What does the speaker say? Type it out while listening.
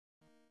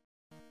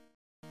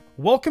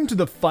Welcome to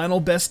the final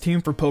best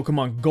team for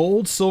Pokemon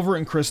Gold, Silver,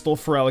 and Crystal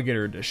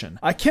Feraligatr Edition.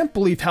 I can't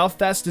believe how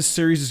fast this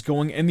series is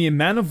going and the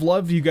amount of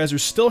love you guys are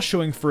still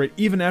showing for it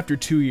even after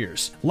 2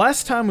 years.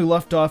 Last time we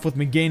left off with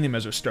Meganium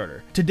as our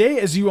starter. Today,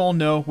 as you all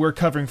know, we're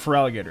covering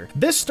Feraligatr.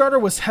 This starter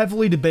was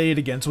heavily debated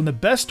against when the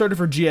best starter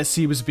for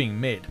GSC was being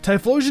made.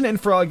 Typhlosion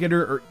and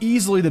Feraligatr are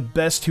easily the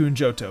best two in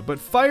Johto, but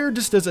Fire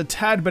just does a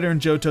tad better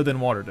in Johto than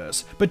Water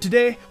does. But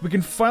today, we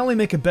can finally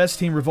make a best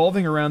team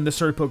revolving around the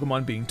starter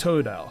Pokemon being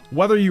Totodile.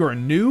 Whether you are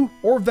new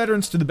or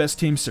veterans to the best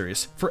team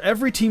series, for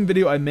every team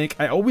video I make,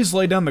 I always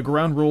lay down the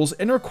ground rules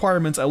and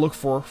requirements I look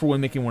for when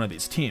making one of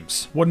these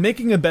teams. When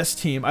making a best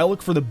team, I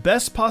look for the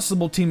best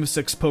possible team of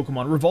 6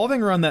 Pokemon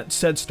revolving around that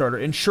said starter,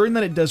 ensuring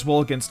that it does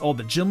well against all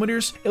the gym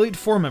leaders, Elite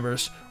Four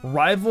members,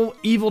 rival,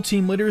 evil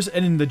team leaders,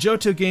 and in the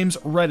Johto games,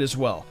 red as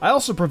well. I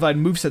also provide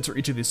movesets for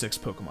each of these 6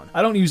 Pokemon.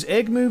 I don't use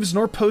egg moves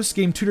nor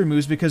post-game tutor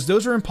moves because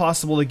those are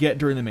impossible to get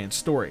during the main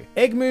story.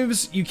 Egg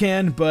moves, you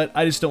can, but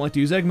I just don't like to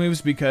use egg moves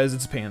because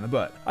it's a pain in the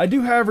butt. I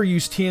do, however,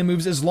 use TM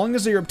moves as long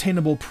as they are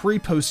obtainable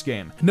pre-post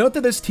game. Note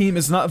that this team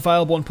is not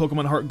viable in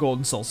Pokemon Heart Gold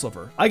and Soul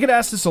Silver. I get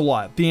asked this a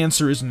lot. The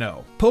answer is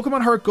no.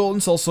 Pokemon Heart Gold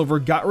and Soul Silver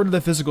got rid of the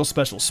physical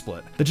special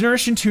split. The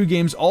Generation 2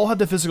 games all had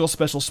the physical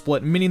special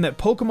split, meaning that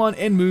Pokemon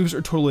and moves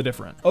are totally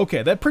different.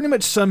 Okay, that pretty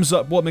much sums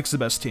up what makes the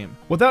best team.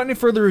 Without any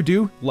further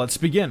ado, let's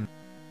begin.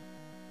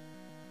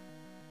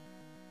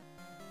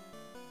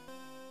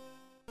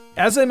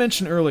 As I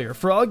mentioned earlier,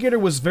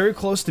 Feraligatr was very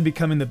close to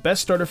becoming the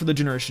best starter for the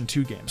Generation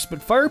 2 games,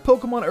 but Fire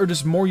Pokemon are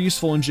just more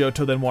useful in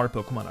Johto than Water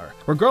Pokemon are.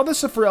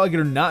 Regardless of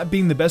Feraligatr not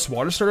being the best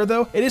Water starter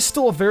though, it is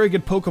still a very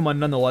good Pokemon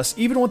nonetheless,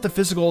 even with the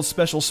physical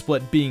special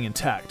split being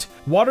intact.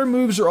 Water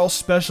moves are all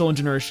special in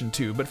Generation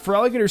 2, but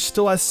Feraligatr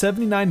still has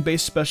 79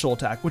 base special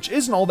attack, which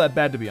isn't all that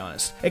bad to be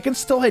honest. It can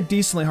still hit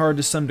decently hard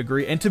to some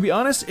degree, and to be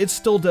honest, it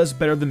still does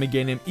better than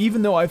Meganium,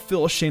 even though I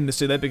feel ashamed to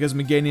say that because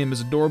Meganium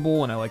is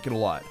adorable and I like it a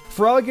lot.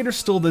 Feraligatr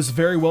still does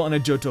very well in a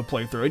Johto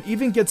playthrough. It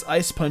even gets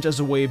Ice Punch as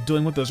a way of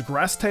dealing with those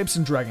grass types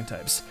and dragon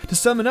types. To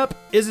sum it up,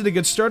 is it a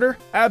good starter?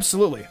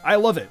 Absolutely. I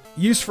love it.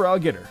 Use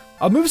Feraligatr.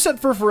 A moveset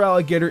for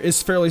Feraligatr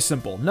is fairly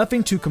simple,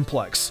 nothing too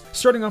complex.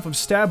 Starting off with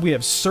Stab, we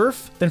have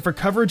Surf, then for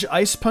coverage,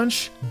 Ice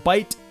Punch,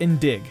 Bite, and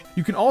Dig.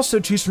 You can also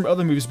choose from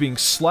other moves being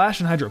Slash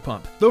and Hydro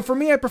Pump, though for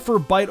me I prefer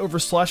Bite over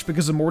Slash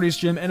because of Morty's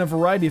Gym and a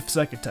variety of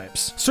Psychic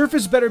types. Surf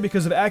is better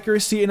because of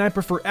accuracy, and I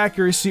prefer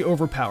accuracy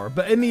over power,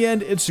 but in the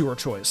end, it's your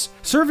choice.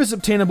 Surf is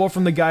obtainable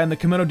from the guy in the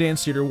Kimono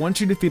Dance Theater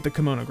once you defeat the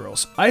Kimono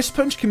Girls. Ice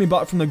Punch can be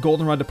bought from the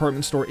Goldenrod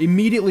department store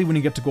immediately when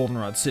you get to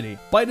Goldenrod City.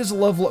 Bite is a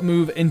level up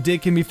move, and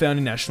Dig can be found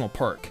in National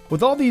Park.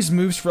 With all these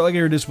moves,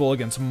 Feraligatr does well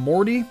against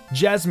Morty,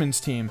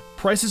 Jasmine's team,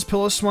 Price's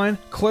Pillow-Swine,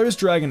 Claire's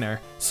Dragonair,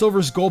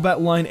 Silver's Golbat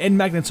line and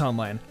Magneton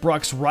line,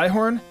 Brock's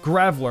Rhyhorn,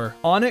 Graveler,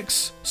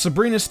 Onix,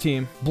 Sabrina's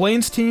team,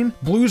 Blaine's team,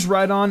 Blue's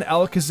Rhydon,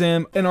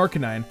 Alakazam, and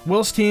Arcanine,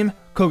 Will's team,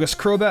 Koga's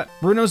Crobat,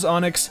 Bruno's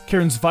Onix,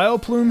 Karen's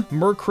Vileplume,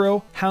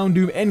 Murkrow,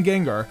 Houndoom, and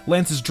Gengar,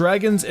 Lance's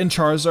Dragons and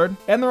Charizard,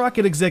 and the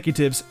Rocket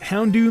Executives,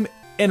 Houndoom,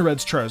 and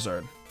Red's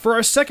Charizard. For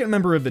our second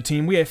member of the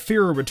team, we have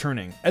Fearow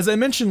returning. As I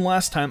mentioned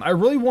last time, I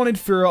really wanted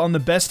Fearow on the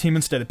best team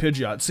instead of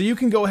Pidgeot, so you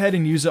can go ahead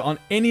and use it on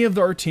any of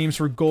our teams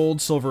for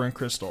Gold, Silver, and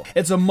Crystal.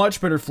 It's a much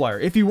better flyer.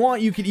 If you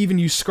want, you could even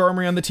use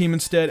Skarmory on the team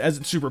instead, as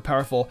it's super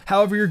powerful.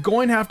 However, you're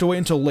going to have to wait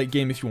until late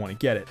game if you want to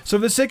get it. So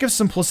for the sake of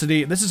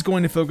simplicity, this is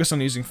going to focus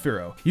on using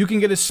Fearow. You can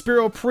get a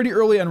Spearow pretty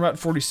early on Route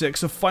 46,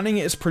 so finding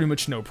it is pretty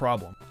much no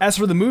problem. As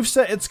for the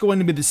moveset, it's going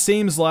to be the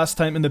same as last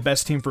time in the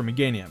best team for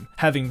Meganium,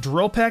 having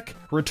Drill Peck,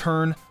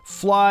 Return,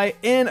 Fly,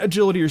 and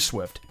Agility or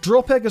Swift.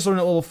 Drill Peck is learned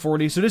at level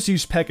 40, so just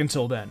use Peck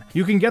until then.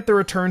 You can get the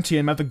Return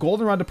TM at the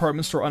Goldenrod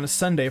department store on a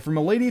Sunday from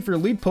a lady if your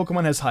lead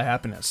Pokemon has high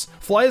happiness.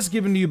 Fly is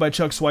given to you by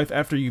Chuck's wife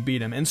after you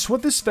beat him, and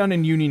Swift is found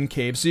in Union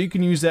Cave, so you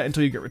can use that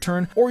until you get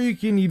Return, or you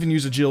can even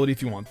use Agility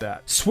if you want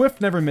that.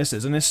 Swift never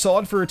misses, and is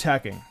solid for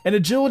attacking. And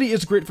Agility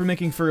is great for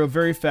making Fearow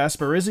very fast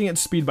by raising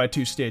its speed by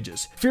 2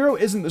 stages. Fearow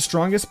isn't the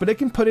strongest, but it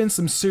can put in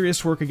some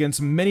serious work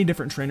against many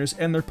different trainers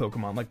and their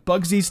Pokemon, like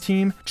Bugsy's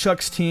team,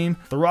 Chuck's team,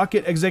 the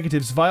Rocket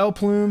Executive's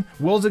Vileplume,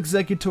 Will's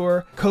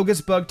Executor,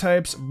 Koga's Bug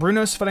types,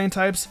 Bruno's Fighting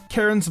types,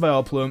 Karen's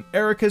Vileplume,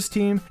 Erica's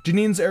team,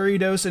 Janine's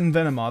Ariados and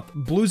Venomoth,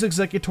 Blue's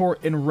Executor,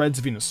 and Red's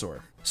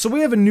Venusaur. So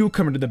we have a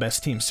newcomer to the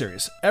Best Team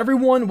series.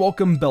 Everyone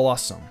welcome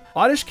Bellossom.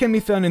 Oddish can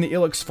be found in the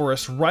Ilex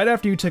Forest right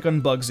after you take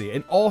on Bugsy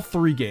in all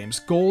 3 games,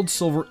 Gold,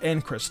 Silver,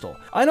 and Crystal.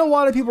 I know a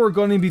lot of people are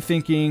going to be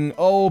thinking,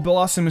 oh,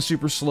 Bellossom is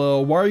super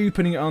slow, why are you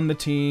putting it on the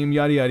team,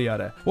 yada yada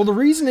yada. Well, the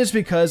reason is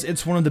because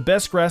it's one of the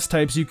best grass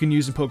types you can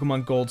use in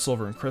Pokemon Gold,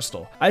 Silver, and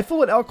Crystal. I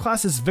feel it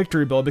outclasses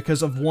Victory Bell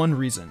because of one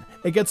reason.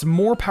 It gets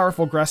more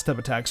powerful grass type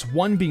attacks,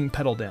 one being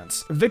Petal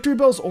Dance. Victory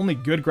Bell's only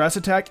good grass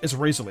attack is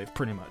Razor Leaf,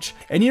 pretty much.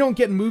 And you don't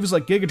get moves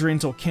like Giga Drain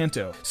until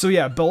Kanto. So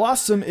yeah,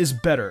 Bellossom is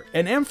better.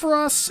 And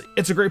Ampharos,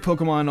 it's a great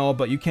Pokemon and all,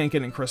 but you can't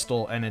get it in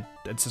Crystal, and it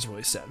It's just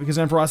really sad because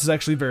Ampharos is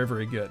actually very,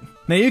 very good.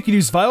 Now you could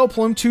use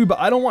Vileplume too, but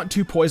I don't want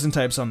 2 poison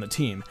types on the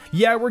team.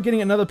 Yeah, we're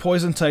getting another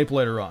poison type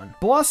later on.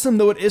 Blossom,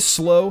 though it is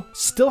slow,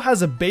 still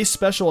has a base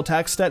special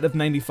attack stat of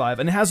 95,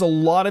 and it has a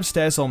lot of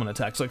status element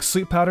attacks like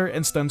Sleep Powder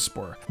and Stun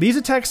Spore. These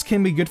attacks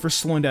can be good for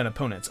slowing down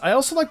opponents. I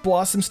also like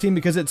Blossom's team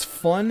because it's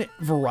fun,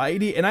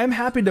 variety, and I'm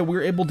happy that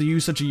we're able to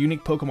use such a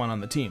unique Pokemon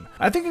on the team.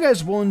 I think you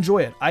guys will enjoy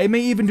it. I may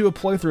even do a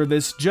playthrough of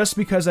this just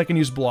because I can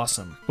use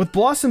Blossom. With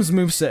Blossom's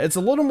moveset, it's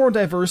a little more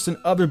diverse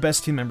than other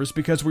best team members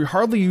because we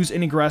hardly use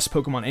any grass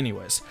Pokemon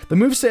anyways. The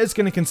moveset is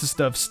going to consist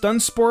of Stun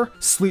Spore,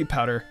 Sleep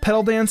Powder,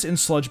 Petal Dance, and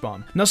Sludge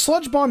Bomb. Now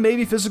Sludge Bomb may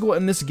be physical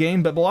in this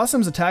game, but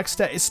Blossom's attack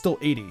stat is still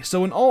 80,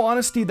 so in all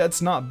honesty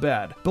that's not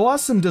bad.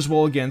 Blossom does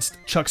well against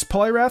Chuck's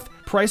Poliwrath,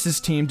 Price's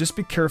team, just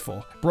be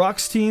careful,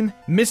 Brock's team,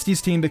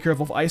 Misty's team, be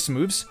careful of ice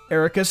moves,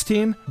 Erica's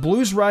team,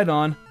 Blue's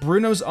Rhydon,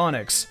 Bruno's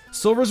Onix,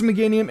 Silver's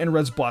Meganium, and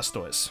Red's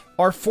Blastoise.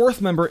 Our 4th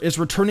member is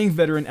returning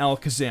veteran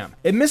Alakazam.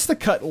 It missed the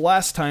cut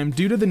last time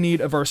due to the need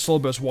of our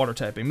Slowbros water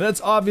typing, but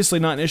that's obviously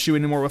not an issue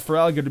anymore with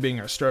Feraligatr being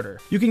our starter.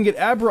 You can get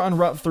Abra on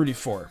Route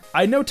 34.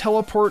 I know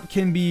Teleport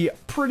can be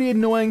pretty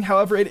annoying,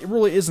 however it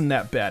really isn't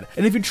that bad,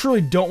 and if you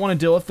truly don't want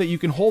to deal with it, you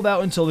can hold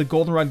out until the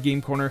Goldenrod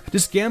game corner,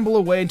 just gamble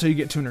away until you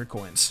get 200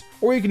 coins.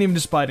 Or you can even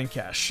just buy it in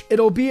cash.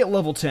 It'll be at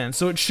level 10,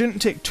 so it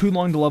shouldn't take too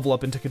long to level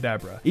up into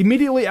Kadabra.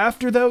 Immediately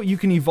after though, you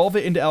can evolve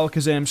it into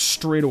Alakazam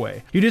straight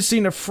away. You just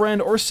need a friend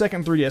or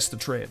second 3DS to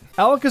trade.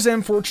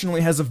 Alakazam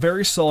fortunately has a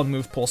very solid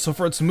move pool, so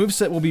for its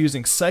moveset we'll be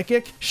using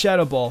Psychic,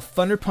 Shadow Ball,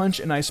 Thunder Punch,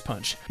 and Ice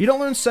Punch. You don't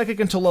learn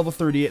Psychic until level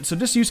 38, so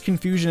just use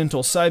Confusion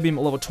until Psybeam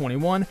at level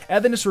 21,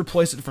 and then just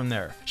replace it from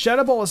there.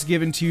 Shadow Ball is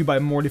given to you by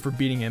Morty for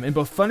beating him, and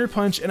both Thunder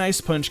Punch and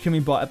Ice Punch can be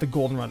bought at the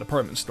Goldenrod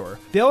department store.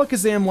 The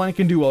Alakazam line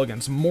can do well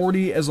against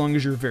Morty as long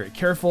as you're very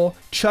careful,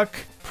 Chuck,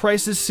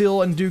 Price's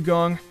Seal and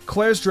Dugong,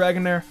 Claire's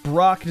Dragonair,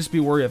 Brock, just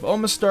be wary of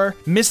Omastar,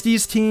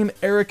 Misty's team,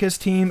 Erica's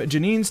team,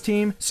 Janine's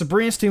team,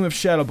 Sabrina's team with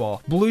Shadow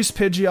Ball, Blue's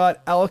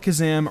Pidgeot,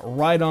 Alakazam,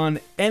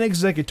 Rhydon, and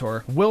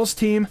Exeggutor, Will's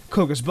team,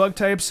 Koga's Bug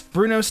types,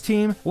 Bruno's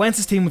team,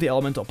 Lance's team with the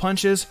Elemental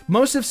Punches,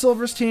 most of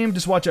Silver's team,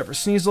 just watch out for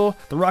Sneasel,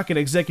 the Rocket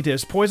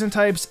Executive's Poison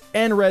types,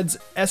 and Red's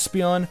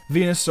Espeon,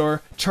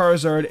 Venusaur,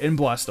 Charizard, and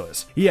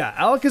Blastoise. Yeah,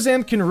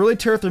 Alakazam can really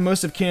tear through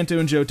most of Kanto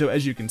and Johto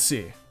as you can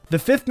see. The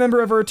 5th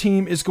member of our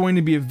team is going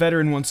to be a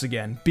veteran once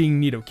again,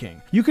 being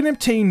Nidoking. You can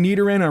obtain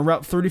Nidoran on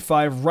Route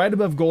 35 right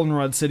above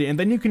Goldenrod City, and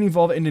then you can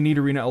evolve it into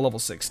Nidorina at level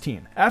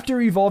 16.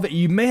 After you evolve it,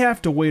 you may have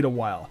to wait a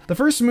while. The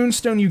first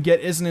Moonstone you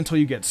get isn't until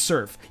you get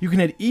Surf. You can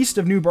head east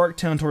of New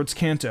Barktown towards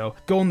Kanto,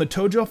 go in the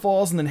Tojo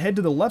Falls, and then head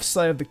to the left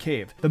side of the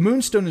cave. The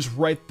Moonstone is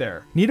right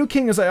there.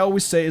 Nidoking, as I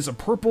always say, is a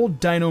purple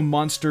dino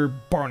monster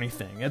Barney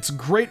thing. It's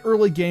great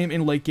early game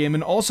and late game,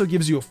 and also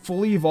gives you a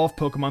fully evolved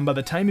Pokemon by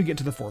the time you get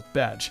to the 4th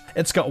badge.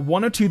 It's got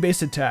 102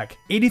 base attack,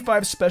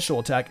 85 special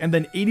attack, and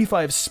then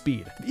 85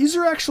 speed. These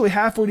are actually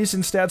halfway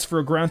decent stats for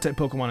a ground type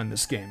Pokemon in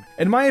this game.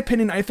 In my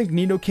opinion, I think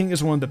Nidoking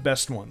is one of the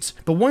best ones.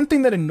 The one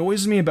thing that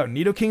annoys me about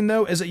Nidoking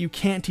though is that you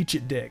can't teach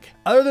it Dig.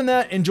 Other than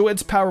that, enjoy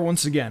its power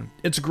once again.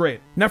 It's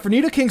great. Now for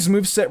Nidoking's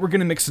moveset, we're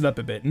gonna mix it up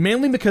a bit,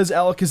 mainly because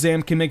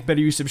Alakazam can make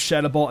better use of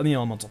Shadow Ball and the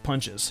Elemental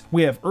Punches.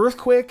 We have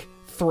Earthquake,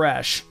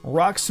 Thrash,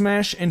 Rock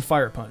Smash, and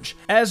Fire Punch.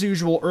 As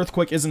usual,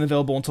 Earthquake isn't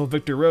available until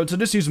Victory Road, so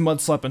just use Mud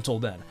Slap until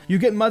then. You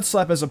get Mud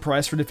Slap as a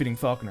prize for defeating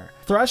Falconer.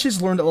 Thrash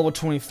is learned at level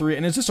 23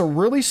 and is just a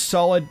really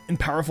solid and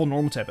powerful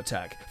normal type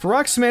attack. For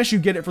Rock Smash, you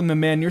get it from the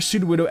man near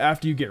Sudowoodo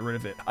after you get rid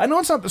of it. I know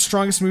it's not the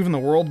strongest move in the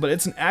world, but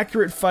it's an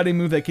accurate fighting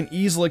move that can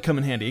easily come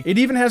in handy. It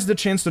even has the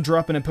chance to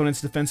drop an opponent's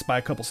defense by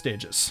a couple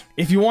stages.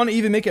 If you want to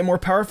even make it more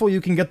powerful,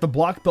 you can get the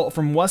Block Belt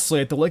from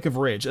Wesley at the Lake of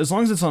Rage, as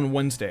long as it's on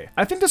Wednesday.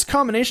 I think this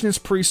combination is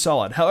pretty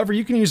solid, however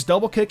you can use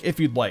Double Kick if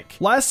you'd like.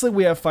 Lastly,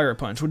 we have Fire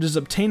Punch, which is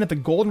obtained at the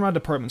Goldenrod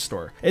department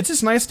store. It's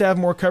just nice to have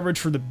more coverage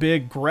for the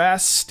big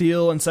Grass,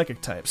 Steel, and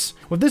Psychic types.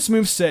 With this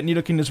moveset,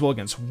 Nidoking does well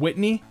against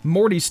Whitney,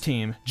 Morty's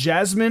team,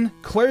 Jasmine,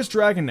 Claire's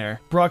Dragonair,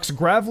 Brock's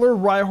Graveler,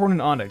 Rhyhorn, and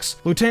Onix,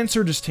 Lieutenant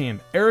Surge's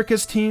team,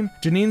 Erica's team,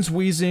 Janine's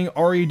Weezing,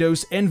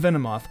 Ariados, and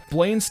Venomoth,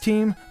 Blaine's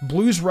team,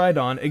 Blue's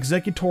Rhydon,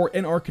 Exeggutor,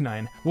 and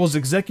Arcanine, Will's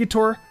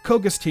Exeggutor,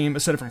 Koga's team,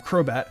 aside from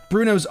Crobat,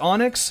 Bruno's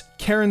Onix,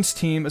 Karen's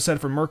team,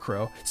 aside from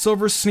Murkrow,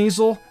 Silver's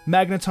Sneasel,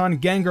 Magneton,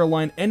 Gengar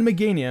line, and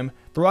Meganium,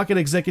 the Rocket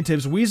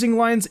Executive's Weezing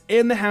lines,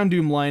 and the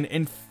Houndoom line,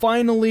 and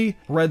finally,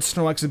 Red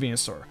Snorlax and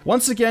Venusaur.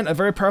 Once again, a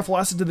very powerful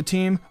asset to the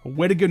team.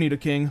 Way to go,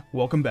 Nidoking.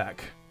 Welcome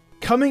back.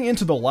 Coming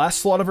into the last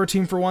slot of our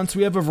team for once,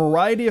 we have a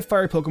variety of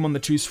fire Pokemon to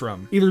choose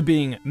from, either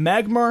being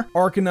Magmar,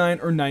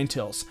 Arcanine, or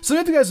Ninetales. Some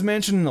of you guys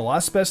mentioned in the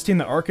last best team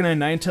that Arcanine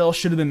and Ninetales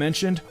should have been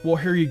mentioned. Well,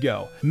 here you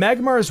go.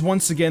 Magmar is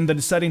once again the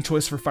deciding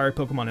choice for fire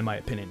Pokemon in my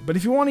opinion, but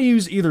if you want to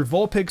use either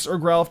Vulpix or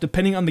Growlithe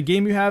depending on the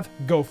game you have,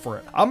 go for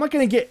it. I'm not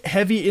going to get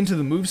heavy into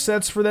the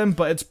movesets for them,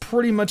 but it's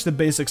pretty much the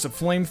basics of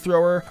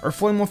Flamethrower or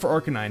Flamewell for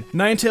Arcanine,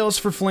 Ninetales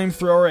for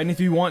Flamethrower, and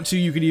if you want to,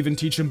 you could even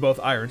teach them both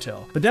Iron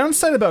Tail. The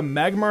downside about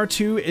Magmar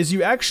too is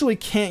you actually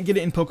unfortunately can't get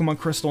it in Pokemon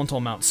Crystal until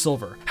Mount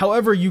Silver.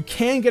 However, you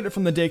can get it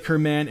from the Daycare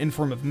Man in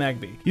form of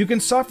Magby. You can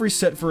soft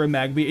reset for a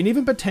Magby and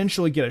even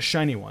potentially get a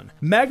shiny one.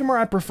 Magmar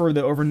I prefer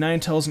though over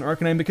Ninetales and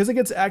Arcanine because it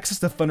gets access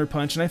to Thunder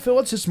Punch and I feel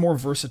it's just more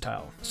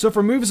versatile. So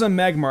for moves on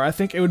Magmar, I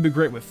think it would be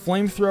great with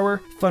Flamethrower,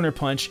 Thunder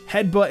Punch,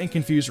 Headbutt, and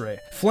Confuse Ray.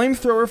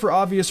 Flamethrower for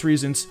obvious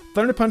reasons,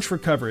 Thunder Punch for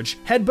coverage,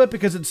 Headbutt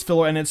because it's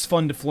filler and it's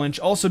fun to flinch,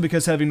 also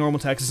because having normal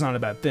attacks is not a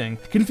bad thing,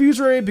 Confuse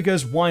Ray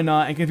because why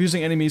not, and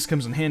confusing enemies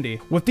comes in handy.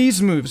 With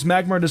these moves,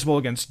 Magmar does well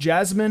against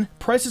Jasmine,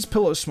 Price's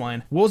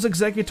Pillow-Swine, Will's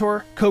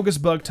Exeggutor, Koga's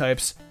Bug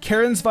types,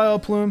 Karen's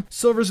Vileplume,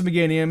 Silver's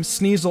Meganium,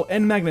 Sneasel,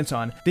 and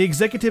Magneton, the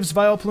Executive's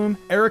Vileplume,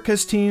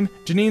 Erica's team,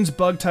 Janine's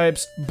Bug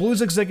types,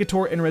 Blue's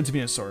Exeggutor, and Red's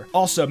Venusaur.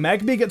 Also,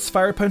 Magby gets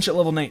Fire Punch at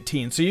level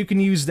 19, so you can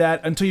use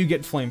that until you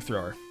get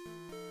Flamethrower.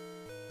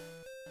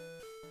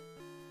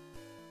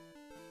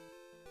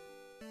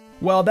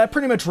 Well, that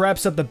pretty much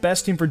wraps up the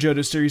best team for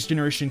Johto Series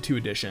Generation 2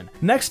 Edition.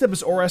 Next up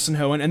is Oras and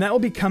Hoenn, and that will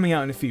be coming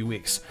out in a few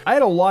weeks. I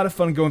had a lot of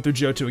fun going through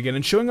Johto again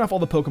and showing off all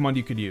the Pokemon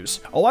you could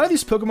use. A lot of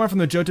these Pokemon from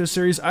the Johto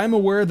series, I am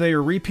aware they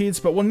are repeats,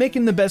 but when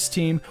making the best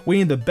team, we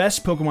need the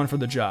best Pokemon for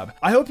the job.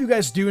 I hope you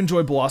guys do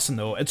enjoy Blossom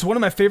though. It's one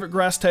of my favorite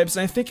grass types,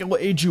 and I think it will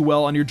aid you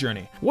well on your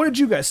journey. What did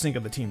you guys think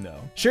of the team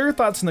though? Share your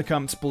thoughts in the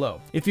comments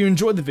below. If you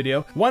enjoyed the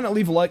video, why not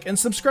leave a like and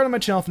subscribe to my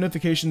channel with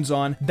notifications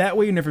on, that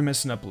way you never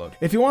miss an upload.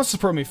 If you want to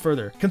support me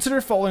further,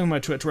 consider following my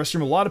Twitch where I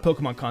stream a lot of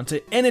Pokemon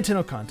content and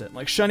Nintendo content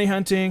like shiny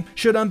hunting,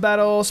 showdown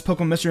battles,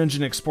 Pokemon Mystery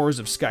Engine explorers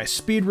of Sky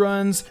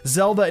speedruns,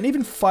 Zelda, and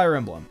even Fire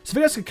Emblem. So if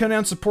you guys could come down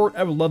and support,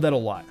 I would love that a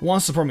lot.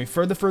 Want to support me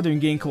further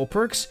and gain cool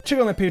perks? Check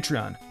out my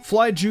Patreon.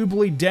 Fly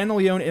Jubilee, Dan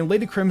Leone, and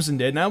Lady Crimson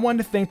did, and I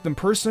wanted to thank them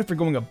personally for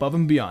going above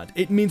and beyond.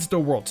 It means the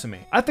world to me.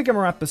 I think I'm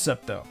gonna wrap this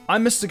up though.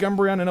 I'm Mystic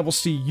Umbreon, and I will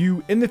see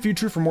you in the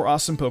future for more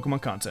awesome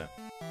Pokemon content.